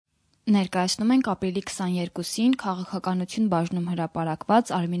Ներկայացնում ենք ապրիլի 22-ին քաղաքականություն բաժնում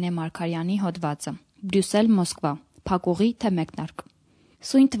հրապարակված Արմինե Մարգարյանի հոդվածը։ Բրյուսել, Մոսկվա։ Փակուղի թե մեկնարկ։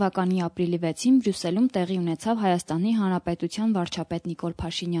 Սույն թվականի ապրիլի 6-ին Բրյուսելում տեղի ունեցավ Հայաստանի Հանրապետության վարչապետ Նիկոլ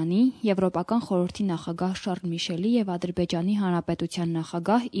Փաշինյանի, Եվրոպական խորհրդի նախագահ Շարլ Միշելի եւ Ադրբեջանի Հանրապետության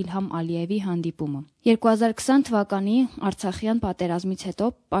նախագահ Իլհամ Ալիևի հանդիպումը։ 2020 թվականի Արցախյան պատերազմից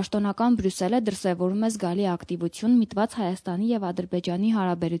հետո պաշտոնական Բրյուսելը դրսևորում է զգալի ակտիվություն միտված Հայաստանի եւ Ադրբեջանի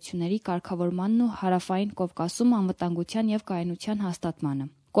հարաբերությունների կարգավորմանն ու Հարավային Կովկասում անվտանգության եւ կայունության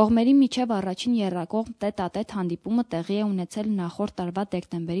հաստատմանը։ Կողմերի միջև առաջին եռակողմ տետ-ա-տետ հանդիպումը տեղի է ունեցել նախորդ տարվա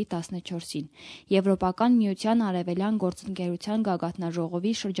դեկտեմբերի 14-ին Եվրոպական միության արևելյան գործընկերության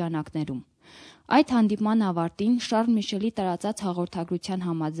գագաթնաժողովի շրջանակներում։ Այդ հանդիպման ավարտին Շարլ Միշելի տարածած հաղորդագրության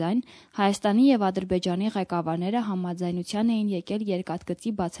համաձայն Հայաստանի եւ Ադրբեջանի ղեկավարները համաձայնության էին եկել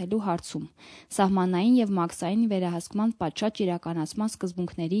երկաթգծի բացելու հարցում, սահմանային եւ մաքսային վերահսկման պատշաճ իրականացման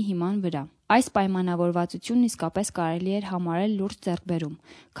սկզբունքների հիման վրա։ Այս պայմանավորվածությունն իսկապես կարելի էր համարել լուրջ ձեռքբերում,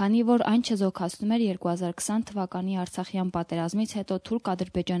 քանի որ այն չեզոքացնում էր 2020 թվականի Արցախյան պատերազմից հետո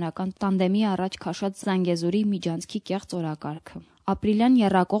թուրք-ադրբեջանական տանդեմի առաջ քաշած Զանգեզուրի միջանցքի կեղծ օրակարգը։ Ապրիլյան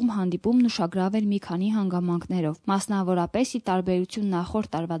եռակողմ հանդիպումն ուշագրավ էր մի քանի հանգամանքներով, մասնավորապես ի տարբերություն նախորդ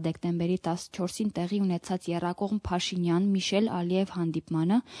տարվա դեկտեմբերի 14-ին տեղի ունեցած եռակողմ Փաշինյան-Միշել Ալիև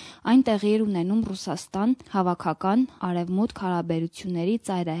հանդիպմանը, այն տեղի էր ունենում Ռուսաստան հավաքական արևմուտք հարաբերությունների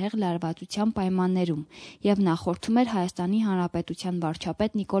ծայրահեղ լարվածության պայմաններում եւ նախորդում էր Հայաստանի Հանրապետության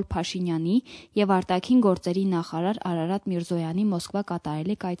վարչապետ Նիկոլ Փաշինյանի եւ արտաքին գործերի նախարար Արարատ Միրզոյանի Մոսկվա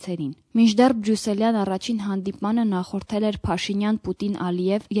կատարելի կայցերին։ Մինչդեռ Բրյուսելյան առաջին հանդիպմանը նախորդել էր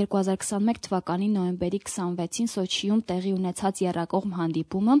Փաշինյան-Պուտին-Ալիև 2021 թվականի նոյեմբերի 26-ին Սոչիում տեղի ունեցած եռակողմ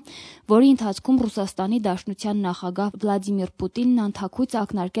հանդիպումը, որի ընթացքում Ռուսաստանի Դաշնության նախագահ Վլադիմիր Պուտինն անթաքույց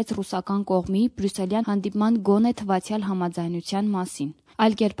ակնարկեց ռուսական կողմի Բրյուսելյան հանդիպման գոնե թվացյալ համաձայնության մասին։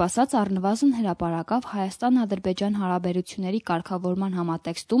 Այլ կերպ ասած, առնվազն հրապարակավ Հայաստան-Ադրբեջան հարաբերությունների կարգավորման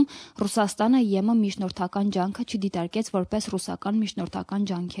համատեքստում Ռուսաստանը ԵՄ միջնորդական ջանքը չդիտարկեց որպես ռուսական միջնորդական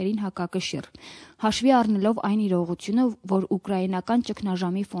ջանքերին հակակշիռ։ Հաշվի առնելով այն իրողությունը, որ ուկրաինական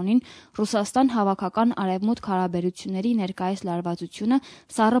ճգնաժամի ֆոնին Ռուսաստան հավաքական արևմուտք հարաբերությունների ներկայիս լարվածությունը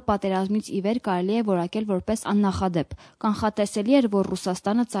սառը պատերազմից ի վեր կարելի է որակել որպես աննախադեպ։ Կանխատեսելի էր, որ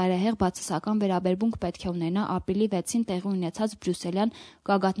Ռուսաստանը ծայրահեղ բացասական վերաբերմունք պետք է ունենա ապրիլի 6-ին տեղի ունեցած Բրյուսելյան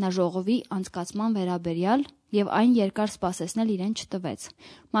գագաթնաժողովի անցկացման վերաբերյալ եւ այն երկար սպասեցնել իրեն չտվեց։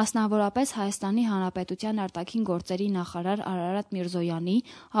 Մասնավորապես Հայաստանի Հանրապետության արտաքին գործերի նախարար Արարատ Միրզոյանի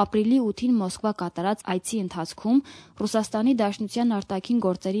ապրիլի 8-ին Մոսկվա կատարած այցի ընթացքում Ռուսաստանի Դաշնության արտաքին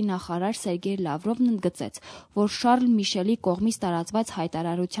գործերի նախարար Սերգեյ Լավրովն ընդգծեց, որ Շարլ Միշելի կողմից տարածված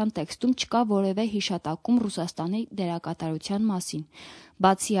հայտարարության տեքստում չկա որևէ հիշատակում Ռուսաստանի դերակատարության մասին։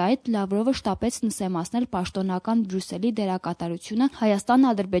 Բացի այդ, Լավրովը շտապեց նսեմացնել պաշտոնական Բրյուսելի դերակատարությունը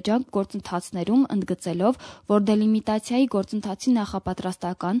Հայաստան-Ադրբեջան գործընթացներում, ընդգծելով, որ դելիմիտացիայի գործընթացի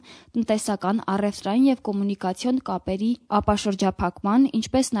նախապատրաստական, տնտեսական, առևտրային եւ կոմունիկացիոն կապերի ապաշրջափակման,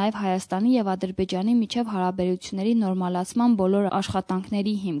 ինչպես նաեւ Հայաստանի եւ Ադրբեջանի միջև հարաբերությունների նորմալացման բոլոր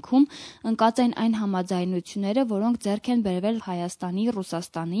աշխատանքների հիմքում ընկած են այն համաձայնությունները, որոնք ձեռք են բերվել Հայաստանի,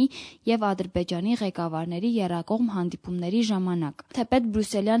 Ռուսաստանի եւ Ադրբեջանի ղեկավարների եռակողմ հանդիպումների ժամանակ։ Թեպետ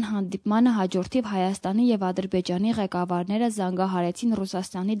Բրյուսելյան հանդիպմանը հաջորդիվ Հայաստանի եւ Ադրբեջանի ղեկավարները զանգահարեցին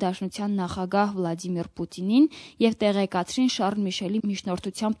Ռուսաստանի Դաշնության նախագահ Վլադիմիր Պուտինին եւ տեղեկացրին Շարլ Միշելի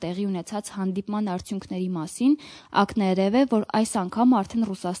միջնորդությամբ տեղի ունեցած հանդիպման արդյունքների մասին, ակներևէ, որ այս անգամ արդեն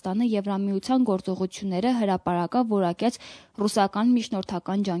Ռուսաստանը Եվրամիության գործողությունները հրապարակավ որակեց ռուսական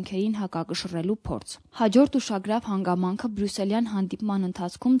միջնորդական ջանքերին հակակշռելու փորձ։ Հաջորդ ուշագրավ հանգամանքը Բրյուսելյան հանդիպման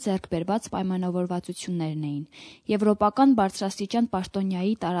ընթացքում ձեռք բերված պայմանավորվածություններն էին։ Եվրոպական բարձրաստիճան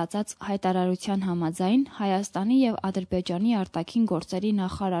պաշտոնյայի տարածած հայտարարության համաձայն Հայաստանի եւ Ադրբեջանի արտաքին գործերի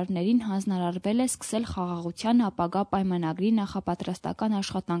նախարարներին հանձնարարվել է սկսել խաղաղության ապագա պայմանագրի նախապատրաստական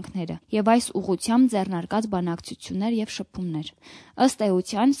աշխատանքները եւ այս ուղղությամբ ձեռնարկած բանակցություններ եւ շփումներ։ Ըստ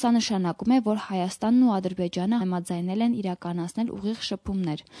էության, սա նշանակում է, որ Հայաստանն ու Ադրբեջանը համաձայնել են իրականացնել ուղիղ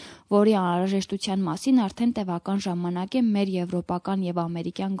շփումներ, որի անհրաժեշտության մասին արդեն տևական ժամանակ է մեր եվրոպական եւ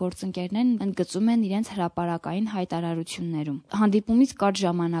ամերիկյան գործընկերներն ընդգծում են իրենց հրապարակային հայտարարություններում։ Հանդիպումից կարճ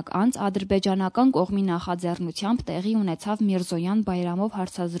ժամանակ անց ադրբեջանական կողմի նախաձեռնությամբ տեղի ունեցավ Միրզոյան-Բայրամով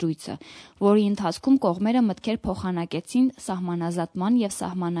հարցազրույցը, որի ընթացքում կողմերը մտքեր փոխանակեցին սահմանազատման եւ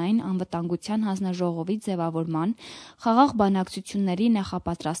սահմանային անվտանգության հանձնաժողովի ձևավորման, խաղաղ բանակցությունների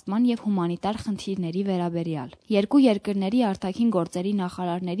նախապատրաստման եւ հումանիտար խնդիրների վերաբերյալ։ Երկու երկրների արտաքին գործերի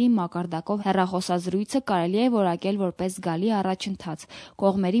նախարարների մակարդակով հեռախոսազրույցը կարելի է որակել որպես զգալի առաջընթաց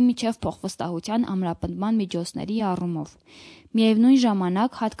կողմերի միջև փոխվստահության ամրապնդման միջոցների առումով։ Միևնույն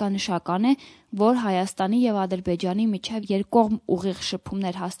ժամանակ հատկանշական է, որ Հայաստանի եւ Ադրբեջանի միջև երկկողմ ուղիղ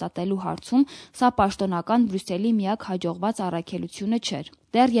շփումներ հաստատելու հարցում սա պաշտոնական Բրյուսելի միակ հաջողված առաքելությունը չէր։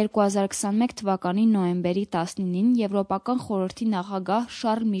 Դեռ 2021 թվականի նոյեմբերի 19-ին Եվրոպական խորհրդի նախագահ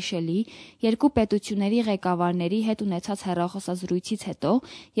Շարլ Միշելի երկու պետությունների ղեկավարների հետ ունեցած հեռախոսազրույցից հետո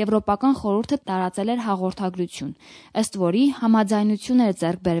Եվրոպական խորհուրդը տարածել էր հաղորդագրություն, ըստ որի համաձայնություն էր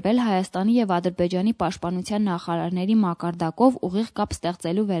ձեռք բերվել Հայաստանի եւ Ադրբեջանի պաշտպանության նախարարների մակարդակով ուղիղ կապ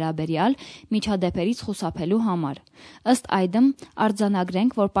ստեղծելու վերաբերյալ միջադեպերից խուսափելու համար։ Ըստ այդմ,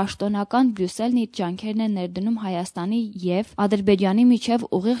 արձանագրենք, որ պաշտոնական Բրյուսելն իր ջանքերն է ներդնում Հայաստանի եւ Ադրբեջանի միջև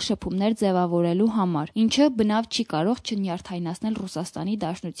ուղիղ շփումներ ձևավորելու համար, ինչը բնավ չի կարող չնյարդայնացնել Ռուսաստանի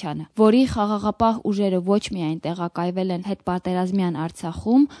Դաշնությանը, որի խաղաղապահ ուժերը ոչ միայն տեղակայվել են հետպատերազմյան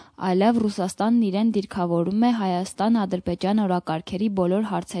Արցախում, այլև Ռուսաստանն իրեն դիրքավորում է Հայաստան-Ադրբեջան օրակարգերի բոլոր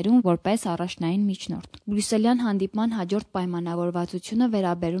հարցերում որպես առաջնային միջնորդ։ Բրյուսելյան հանդիպման հաջորդ պայմանավորվածությունը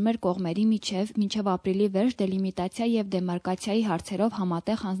վերաբերում էր կողմերի միջև մինչև ապրիլի վերջ դելիմիտացիա եւ դեմարկացիայի հարցերով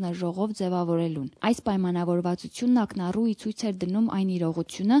համատեղ հանձնաժողով ձևավորելուն։ Այս պայմանավորվածությունն ակնառու ի ցույց էր դնում այն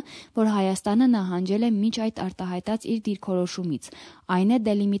իրողությունը, որ Հայաստանը նահանջել է մինչ այդ արտահայտած իր դիրքորոշումից, այն է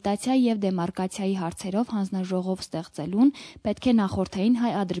դելիմիտացիա եւ դեմարկացիայի հարցերով հանձնաժողով ստեղծելուն պետք է նախորդեին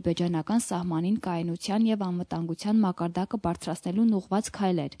հայ-ադրբեջանական սահմանին կայունության եւ անվտանգության մակարդակը բարձրացնելուն ուղղված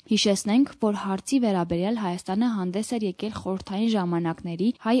քայլեր։ Հիշեցնենք, որ հարցի վերաբերյալ Հայաստանը հանդես էր եկել խորհրդային ժամանակների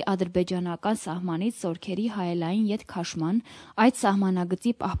հայ-ադրբեջանական սահմանից զորքերի հայելային ետ քաշման, այդ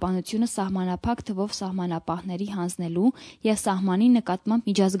սահմանագծի պահպանությունը սահմանափակ թվով սահմանապահների հանձնելու եւ սահմանի նկատմամբ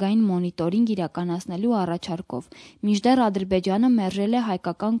միջազգային մոնիտորինգ իրականացնելու առաջարկով, մինչդեռ Ադրբեջանը մերժել է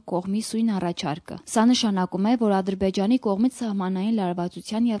հայկական կողմի սույն առաջարկը։ Սա նշանակում է, որ Ադրբեջանի կողմից սահմանային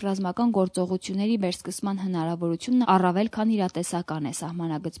լարվածության եւ ռազմական գործողությունների վերսկսման հնարավորությունն առավել քան իրատեսական է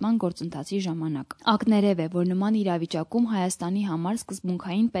սահմանագծման գործընթացի ժամանակ։ Ակներև է, որ նման իրավիճակում Հայաստանի համար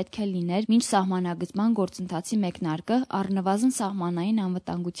սկզբունքային պետք է լիներ մինչ սահմանագծման գործընթացի մեկնարկը առնվազն սահմանային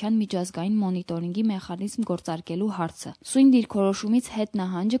անվտանգության միջազգային մոնիտորինգի մեխանիզմ գործարկելու հարցը։ Սույն դիրքորոշումից հետ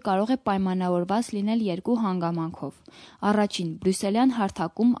նահանջը կարող է պայմանավորված լինել երկու հանգամանքով։ Առաջին, Բրյուսելյան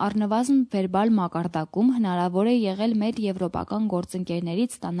հարթակում առնվազն վերբալ մակարդակում հնարավոր է եղել մեր եվրոպական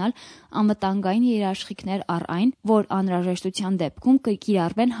գործընկերներից ստանալ անվտանգային երաշխիքներ առ այն, որ անհրաժեշտության դեպքում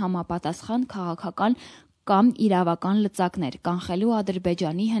կկիրառվեն համապատասխան քաղաքական կամ իրավական լծակներ կանխելու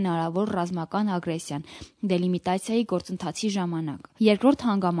Ադրբեջանի հնարավոր ռազմական ագրեսիան դելիմիտացիայի գործընթացի ժամանակ։ Երկրորդ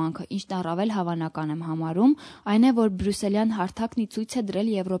հանգամանքը, ինչն առավել հավանական եմ համարում, այն է, որ Բրյուսելյան հարթակն ի ցույց է դրել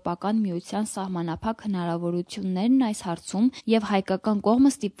Եվրոպական միության սահմանափակ հնարավորություններն այս հարցում եւ հայկական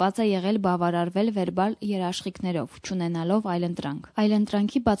կողմը ստիպված է եղել բավարարվել վերբալ երաշխիքներով, չունենալով այլընտրանք։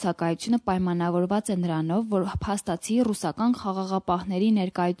 Այլընտրանքի բացակայությունը պայմանավորված է նրանով, որ փաստացի ռուսական խաղաղապահների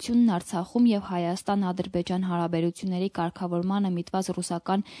ներկայությունն Արցախում եւ Հայաստան-Ադրբեջան հարաբերությունների կարգավորմանը միտված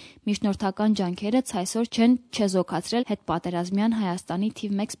ռուսական միջնորդական ջանքերը ցայսօր չեն չեզոքացրել հետպատերազմյան Հայաստանի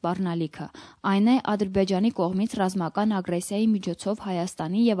թիվ 1 սպառնալիքը։ Այն է Ադրբեջանի կողմից ռազմական ագրեսիայի միջոցով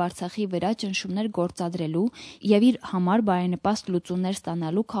Հայաստանի եւ Արցախի վրա ճնշումներ գործադրելու եւ իր համար բարենպաստ լուծումներ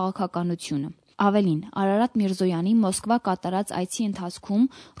ստանալու քաղաքականությունը։ Ավելին, Արարատ Միրզոյանի Մոսկվա կատարած այցի ընթացքում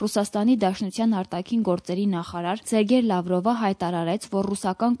Ռուսաստանի Դաշնության արտաքին գործերի նախարար Սերգեյ Լավրովը հայտարարեց, որ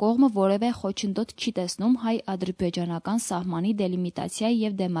ռուսական կողմը որևէ խոչընդոտ չի տեսնում հայ-ադրբեջանական սահմանի դելիմիտացիայի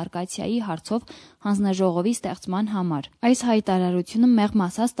եւ դեմարկացիայի հարցով հանձնաժողովի ստեղծման համար։ Այս հայտարարությունը մեղմ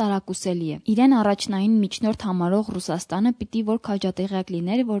ասած տարակուսելի է։ Իրեն առաջնային միջնորդ համարող Ռուսաստանը պիտի որ քաջատեղյակ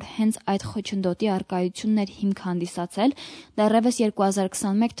լիներ, որ հենց այդ խոչընդոտի արկայությունն էր հիմք հանդիսացել դեռևս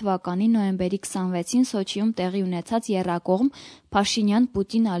 2021 թվականի նոյեմբերի 26-ին Սոչիում տեղի ունեցած եռակողմ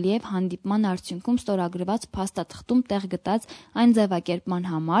Փաշինյան-Պուտին-Ալիև հանդիպման արդյունքում ստորագրված փաստաթղթում տեղ գտած այն ձևակերպման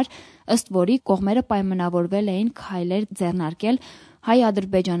համար, ըստ որի կողմերը պայմանավորվել էին քայլեր ձեռնարկել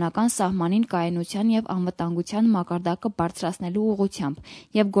հայ-ադրբեջանական սահմանին կայունության եւ անվտանգության մակարդակը բարձրացնելու ուղղությամբ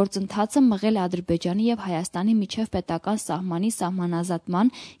եւ գործընթացը մղել Ադրբեջանի եւ Հայաստանի միջև պետական սահմանի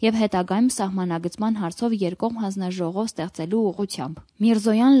սահմանազատման եւ հետագայում սահմանագծման հարցով երկկողմ հանձնաժողով ստեղծելու ուղղությամբ։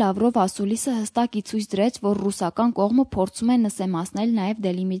 Միրզոյան-Լավրով ասուլիսը հստակ ի ցույց դրեց, որ ռուսական կողմը փորձում է նսեմացնել նաեւ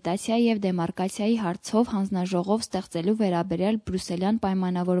դելիմիտացիայի եւ դեմարկացիայի հարցով հանձնաժողով ստեղծելու վերաբերյալ բրյուսելյան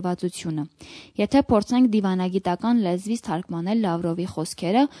պայմանավորվածությունը։ Եթե փորձենք դիվանագիտական լեզվից թարգմանել Լավրովի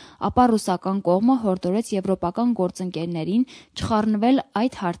խոսքերը, ապա ռուսական կողմը հորդորեց եվրոպական գործընկերներին չխառնվել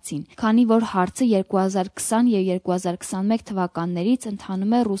այդ հարցին, քանի որ հարցը 2020 եւ 2021 թվականներից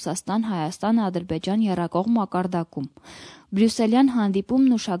ընթանում է Ռուսաստան-Հայաստան-Ադրբեջան եռակողմ մակարդակում, Բրյուսելյան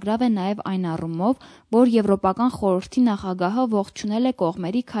հանդիպումն ուշագրավ է նաև այն առումով, որ Եվրոպական խորհրդի նախագահը ողջունել է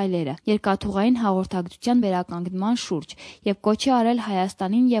կողմերի քայլերը երկաթուղային հաղորդակցության վերականգնման շուրջ եւ կոչ է արել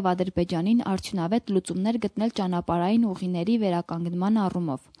Հայաստանին եւ Ադրբեջանին արդյունավետ լուծումներ գտնել ճանապարհային ուղիների վերականգնման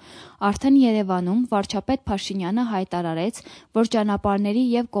առումով։ Արդեն Երևանում վարչապետ Փաշինյանը հայտարարեց, որ ճանապարհների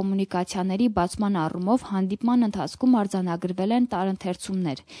եւ կոմունիկացիաների բացման առումով հանդիպման ընթացքում արձանագրվել են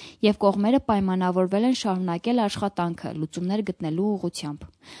տարընթերցումներ եւ կողմերը պայմանավորվել են շարունակել աշխատանքը լուծումներ գտնելու ուղղությամբ։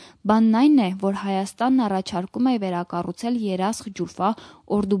 Բանն այն է, որ Հայաստանն առաջարկում է վերակառուցել Երասխ-Ջուլֆա,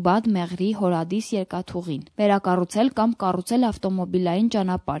 Օրդուբադ, Մեղրի, Հորադիս երկաթուղին, վերակառուցել կամ կառուցել ավտոմոբիլային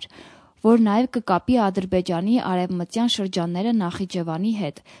ճանապարհ, որ նաև կկապի Ադրբեջանի արևմտյան շրջանները Նախիջևանի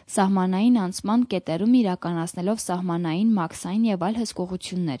հետ, սահմանային անցման կետերում իրականացնելով սահմանային, մաքսային եւ այլ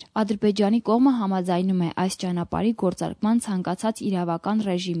հսկողություններ։ Ադրբեջանի կողմը համաձայնում է այս ճանապարհի գործարկման ցանկացած իրավական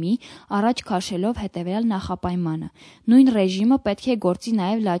ռեժիմի, առաջ քաշելով հետևյալ նախապայմանը. նույն ռեժիմը պետք է գործի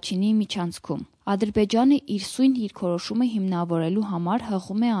նաև Լաչինի միջանցքում։ Ադրբեջանը իր սույն դիրքորոշումը հիմնավորելու համար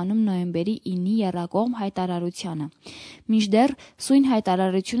հղում է անում նոյեմբերի 9-ի եռակողմ հայտարարությանը։ Մինչդեռ սույն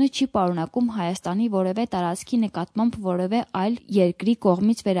հայտարարությունը չի պարունակում Հայաստանի որևէ տարածքի նկատմամբ որևէ այլ երկրի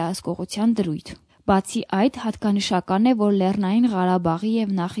կողմից վերահսկողության դրույթ։ Բացի այդ, հատկանշական է, որ Լեռնային Ղարաբաղի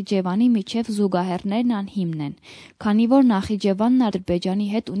եւ Նախիջևանի միջև զուգահեռներն անհիմն են, քանի որ Նախիջևանն Ադրբեջանի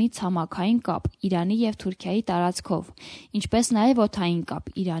հետ ունի ցամաքային կապ Իրանի եւ Թուրքիայի տարածքով, ինչպես նաեւ օդային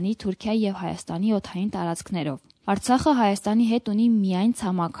կապ Իրանի, Թուրքիայի եւ Հայաստանի օդային տարածքներով։ Արցախը Հայաստանի հետ ունի միայն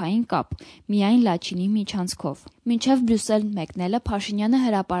ցամաքային կապ, միայն Լաչինի միջանցքով։ Մինչև Բրյուսել մեկնելը Փաշինյանը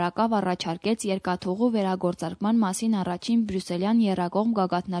հրապարակավ առաջարկեց երկաթուղու վերագործարկման մասին առաջին բրյուսելյան եռակողմ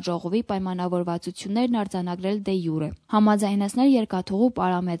գագաթնաժողովի պայմանավորվածություններն արձանագրել դե յուրե, համաձայնեցնել երկաթուղու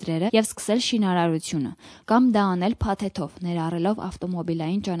պարամետրերը եւ սկսել շինարարությունը, կամ դա անել փաթեթով, ներառելով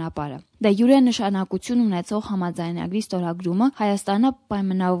ավտոմոբիլային ճանապարհը։ Դե յուրե նշանակություն ունեցող համաձայնագրի ստորագրումը Հայաստանը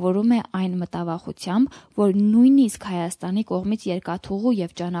պայմանավորում է այն մտավախությամբ, որ նույնիսկ Հայաստանի կողմից երկաթուղու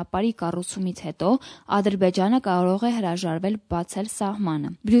եւ ճանապարհի կառուցումից հետո Ադրբեջանը կարող է հրաժարվել բացել սահմանը։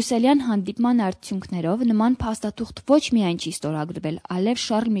 Բրյուսելյան հանդիպման արդյունքներով նման փաստաթուղթ ոչ միայն չի ստորագրվել, այլև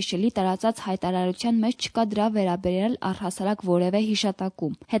Շարլ Միշելի տարածած հայտարարության մեջ չկա դրա վերաբերյալ առհասարակ որևէ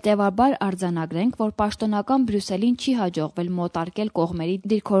հիշատակում։ Հետևաբար արձանագրենք, որ պաշտոնական Բրյուսելին չի հաջողվել մոտարկել կողմերի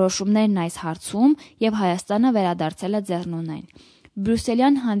դիրքորոշումներն այս հարցում եւ Հայաստանը վերադարձել է ձեռնունայն։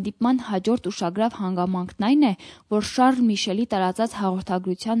 Բրյուսելյան հանդիպման հաջորդ ուշագրավ հանգամանքն այն է, որ Շարլ Միշելի տարածած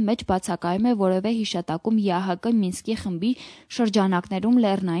հաղորդագրության մեջ բացակայում է որևէ հիշատակում ԵԱՀԿ Մինսկի խմբի շրջանակներում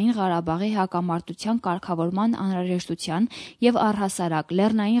Լեռնային Ղարաբաղի հակամարտության կարգավորման անհրաժեշտության եւ առհասարակ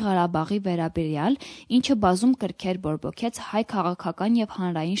Լեռնային Ղարաբաղի վերաբերյալ, ինչը բազում կրքեր բորբոքեց հայ քաղաքական եւ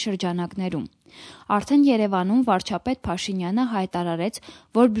հանրային շրջանակներում։ Արդեն Երևանում վարչապետ Փաշինյանը հայտարարեց,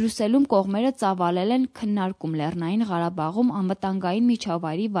 որ Բրյուսելում կողմերը ծավալել են քննարկում Լեռնային Ղարաբաղում անվտանգային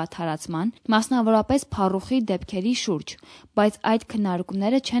միջավայրի վատթարացման, մասնավորապես փառուխի դեպքերի շուրջ, բայց այդ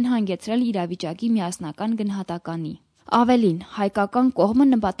քննարկումները չեն հանգեցրել իրավիճակի միասնական գնահատականի։ Ավելին, հայկական կողմը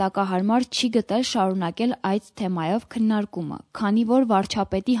նպատակահարմար չի գտել շարունակել այդ թեմայով քննարկումը, քանի որ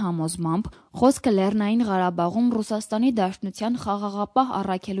վարչապետի համոզմամբ խոսքը Լեռնային Ղարաբաղում Ռուսաստանի Դաշնության խաղաղապահ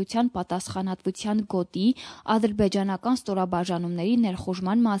առաքելության պատասխանատվության գոտի ադրբեջանական ստորաբաժանումների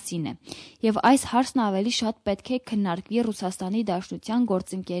ներխուժման մասին է, եւ այս հարցն ավելի շատ պետք է քննարկվի Ռուսաստանի Դաշնության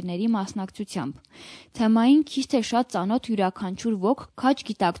գործընկերների մասնակցությամբ։ Թեմային քիչ թե շատ ծանոթ յուրաքանչյուր ոք քաջ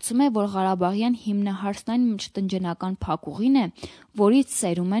գիտակցում է, որ Ղարաբաղյան հիմնահարցն այն մշտնջենական փակուղին է, որից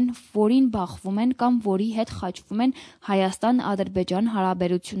սերում են, որին բախվում են կամ որի հետ խաչվում են Հայաստան-Ադրբեջան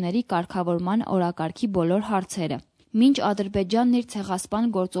հարաբերությունների կարգավորման օրակարգի բոլոր հարցերը։ Մինչ Ադրբեջանն իր ցեղասպան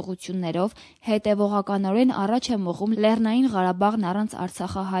գործողություններով հետևողականորեն առաջ է մղում Լեռնային Ղարաբաղն առանց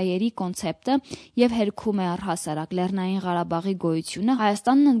արցախահայերի կոնցեպտը եւ հերքում է առհասարակ Լեռնային Ղարաբաղի գոյությունը,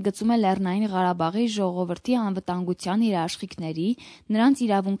 Հայաստանն ընդգծում է Լեռնային Ղարաբաղի ժողովրդի անվտանգության երաշխիքների, նրանց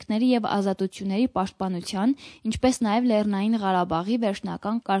իրավունքների եւ ազատությունների պաշտպանության, ինչպես նաեւ Լեռնային Ղարաբաղի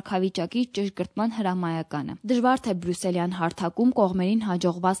վերջնական կարգավիճակի ճշգրտման հրամայականը։ Դժվար թե բրյուսելյան հարթակում կողմերին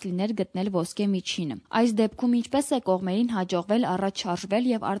հաջողված լիներ գտնել ոսկե միջինը։ Այս դեպքում ինչպես է կողմերին հաջողվել առաջ շարժվել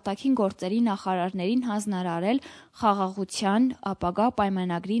եւ արտաքին գործերի նախարարներին հանձնարարել խաղաղության ապագա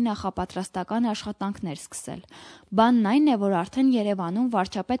պայմանագրի նախապատրաստական աշխատանքներ սկսել։ Բանն այն է, որ արդեն Երևանում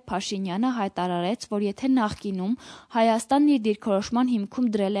վարչապետ Փաշինյանը հայտարարեց, որ եթե նախկինում Հայաստանն իր դիրքորոշման հիմքում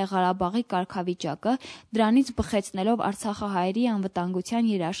դրել է Ղարաբաղի կարգավիճակը, դրանից բխեցնելով արցախահայերի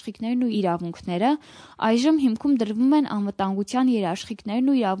անվտանգության երաշխիքներն ու իրավունքները, այժմ հիմքում դրվում են անվտանգության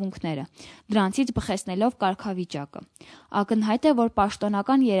երաշխիքներն ու իրավունքները, դրանցից բխեցնելով կարգավիճակը։ որակը։ Ակնհայտ է, որ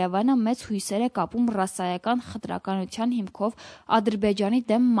պաշտոնական Երևանը մեծ հույսեր է կապում ռասայական խտրականության հիմքով Ադրբեջանի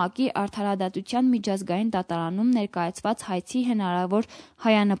դեմ ՄԱԿ-ի Արդարադատության միջազգային դատարանում ներկայացված հայցի հնարավոր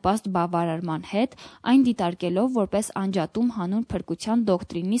հայանպաստ բավարարման հետ, այն դիտարկելով որպես անջատում հանուն փրկության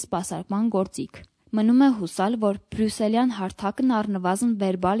դոկտրինի սպասարկման գործիք։ Մնում է հուսալ, որ բրյուսելյան հարթակն առնվազն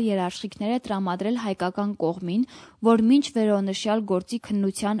վերբալ երաշխիքներ է տրամադրել հայկական կողմին, որ մինչ վերոնշյալ գործի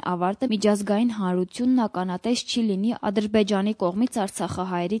քննության ավարտը միջազգային հանրությունն ականատես չի լինի Ադրբեջանի կողմից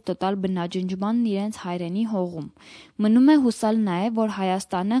արցախահայերի տոտալ բնաջնջմանն իրենց հայրենի հողում։ Մնում է հուսալ նաև, որ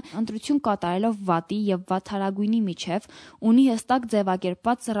Հայաստանը ընտրություն կատարելով վատի եւ վատթարագույնի միջև ունի հստակ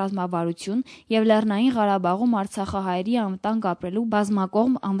ձևակերպված ռազմավարություն եւ Լեռնային Ղարաբաղում արցախահայերի անվտանգ ապրելու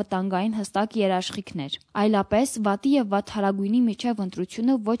բազմակողմ անվտանգային հստակ երաշխիքներ։ Այլապես վատի եւ վատթարագույնի միջև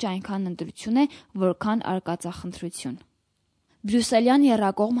ընտրությունը ոչ այնքան ընտրություն է, որքան արկածախնդրություն։ Բրյուսելյան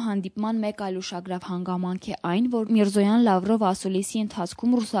եռակողմ հանդիպման մեկ այլ ուշագրավ հանգամանք է այն, որ Միրզոյան-Լավրով ասուլիսի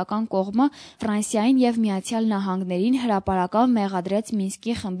ընթացքում ռուսական կողմը Ֆրանսիային եւ Միացյալ Նահանգներին հրապարակավ մեղադրեց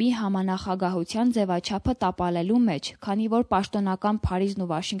Մինսկի խմբի համանախագահության ձևաչափը տապալելու մեջ, քանի որ պաշտոնական Փարիզն ու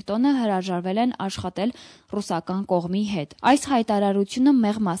Վաշինգտոնը հրաժարվել են աշխատել ռուսական կողմի հետ։ Այս հայտարարությունը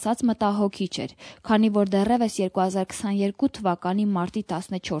մեղմ ասած մտահոգիչ էր, քանի որ դեռևս 2022 թվականի մարտի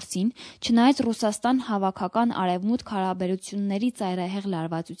 14-ին, չնայած Ռուսաստան հավաքական արևմուտք հարաբերությունների ծայրահեղ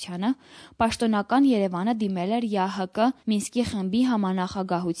լարվածությանը, պաշտոնական Երևանը դիմել էր ԵԱՀԿ Մինսկի խմբի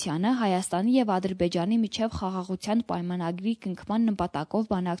համանախագահությանը Հայաստանի եւ Ադրբեջանի միջև խաղաղության պայմանագրի կնքման նպատակով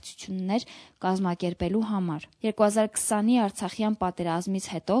բանակցություններ կազմակերպելու համար։ 2020-ի Արցախյան պատերազմից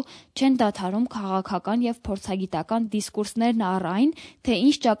հետո չեն դադարում քաղաքական եւ փորձագիտական դիսկուրսներն առ այն, թե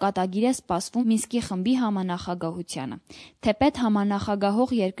ինչ ճակատագիր է սպասվում Մինսկի խմբի համանախագահությանը։ Թեպետ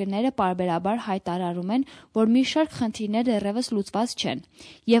համանախագահող երկրները պարբերաբար հայտարարում են, որ մի շարք խնդիրներ դեռևս լուծված չեն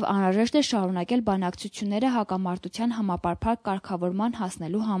եւ անհրաժեշտ է շարունակել բանակցությունները հակամարտության համապարփակ կարգավորման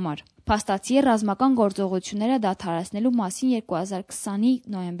հասնելու համար։ Փաստացի ռազմական գործողությունները դադարեցնելու մասին 2020-ի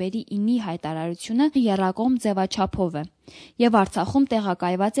նոյեմբերի 9-ի հայտարարությունը եռակողմ ձևաչափով է եւ Արցախում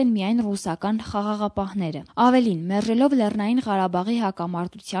տեղակայված են միայն ռուսական խաղաղապահները։ Ավելին, մերժելով Լեռնային Ղարաբաղի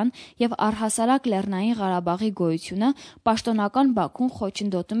հակամարտության եւ առհասարակ Լեռնային Ղարաբաղի գոյությունը, պաշտոնական Բաքուն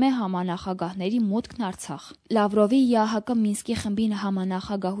խոչընդոտում է համանախագահների մուտքն Արցախ։ Լավրովի ԵԱՀԿ Մինսկի խմբի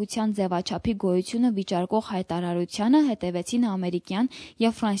համանախագահության ձևաչափի գոյությունը վիճարկող հայտարարությանը հետևեցին ամերիկյան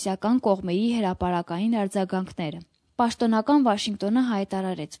եւ ֆրանսիական կողմերի հրապարակային արձագանքները։ Պաշտոնական Վաշինգտոնը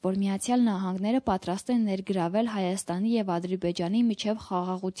հայտարարեց, որ Միացյալ Նահանգները պատրաստ են ներգրավել Հայաստանի եւ Ադրբեջանի միջև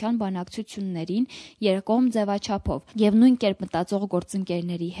խաղաղության բանակցություններին երկկողմ ձևաչափով եւ նույն կերպ մտածող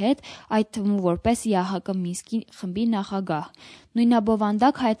գործընկերների հետ, այդ թվում որպես ԵԱՀԿ Մինսկի խմբի նախագահ։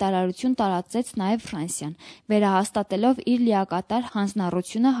 Նույնաբովանդակ հայտարարություն տարածեց նաև Ֆրանսիան, վերահաստատելով իր լիակատար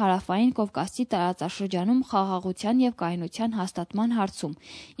հանձնառությունը Հարավային Կովկասի տարածաշրջանում խաղաղության եւ կայունության հաստատման հարցում,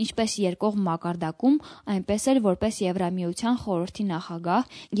 ինչպես երկկողմ մակարդակում, այնպես էլ որպես Եվրամիության խորհրդի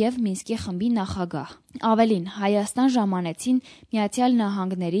նախագահ եւ Մինսկի խմբի նախագահ։ Ավելին, Հայաստան ժամանեցին Միացյալ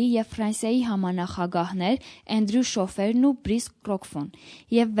Նահանգների եւ Ֆրանսիայի համանախագահներ Էնդրյու Շոֆերն ու Բրիս Կրոկֆոն,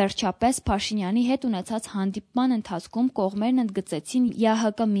 եւ վերջապես Փաշինյանի հետ ունեցած հանդիպման ընթացքում կողմերն ընդգծեցին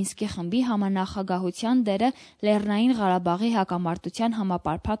ԵԱՀԿ Մինսկի խմբի համանախագահության դերը Լեռնային Ղարաբաղի հակամարտության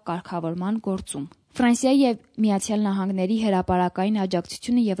համապարփակ կարգավորման գործում։ Ֆրանսիայի եւ Միացյալ Նահանգների հրապարակային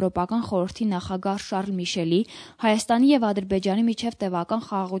աջակցությունը Եվրոպական խորհրդի նախագահ Շարլ Միշելի, Հայաստանի եւ Ադրբեջանի միջև տևական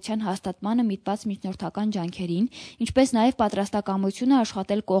խաղաղության հաստատմանը միտված միջնորդական ջանքերին, ինչպես նաեւ պատրաստակամությունը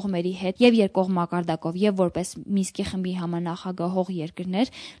աշխատել կողմերի հետ եւ երկկողմ մակարդակով եւ որպես Մինսկի խմբի համանախագահող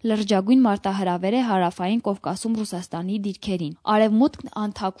երկրներ, լրջագույն մարտահրավեր է Հարավային Կովկասում Ռուսաստանի դիրքերին։ Արևմուտքն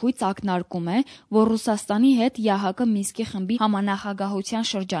անթաքույց ակնարկում է, որ Ռուսաստանի հետ ԵԱՀԿ Մինսկի խմբի համանախագահության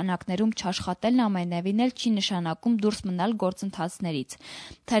շրջանակներում չաշխատելն ամենևին էլ չի նշանակում դուրս մնալ գործընթացներից։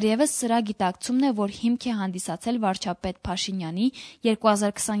 Թերևս սրա գիտակցումն է, որ հիմք է հանդիսացել վարչապետ Փաշինյանի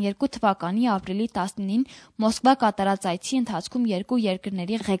 2022 թվականի ապրիլի 19-ին Մոսկվա կատարած այցի ընթացքում երկու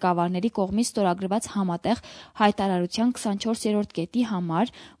երկրների ղեկավարների կողմից ստորագրված համատեղ հայտարարության 24-րդ կետի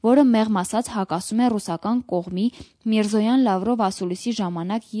համար, որը մեղմ ասած հակասում է ռուսական կողմի Միրզոյան-Լավրով ասուլիսի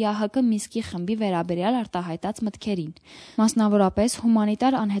ժամանակ ԵԱՀԿ Մինսկի խմբի վերաբերյալ արտահայտած մտքերին։ Մասնավորապես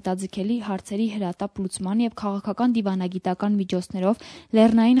հումանիտար անհետաձգելի հարցերի հրատապ լուծման եւ քաղաքական դիվանագիտական միջոցներով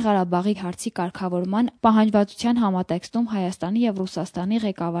Լեռնային Ղարաբաղի հարցի կարգավորման պահանջվածության համատեքստում Հայաստանի եւ Ռուսաստանի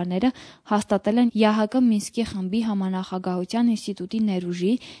ղեկավարները հաստատել են ԵԱՀԿ Մինսկի խմբի համանախագահության ինստիտուտի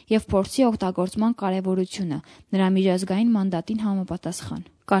ներուժի եւ փորձի օգտագործման կարեւորությունը, նրա միջազգային մանդատին համապատասխան։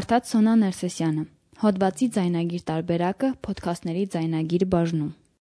 Կարդաց Սոնա Ներսեսյանը։ Հոդվածի ձայնագիր տարբերակը Փոդքասթների ձայնագիր բաժնում։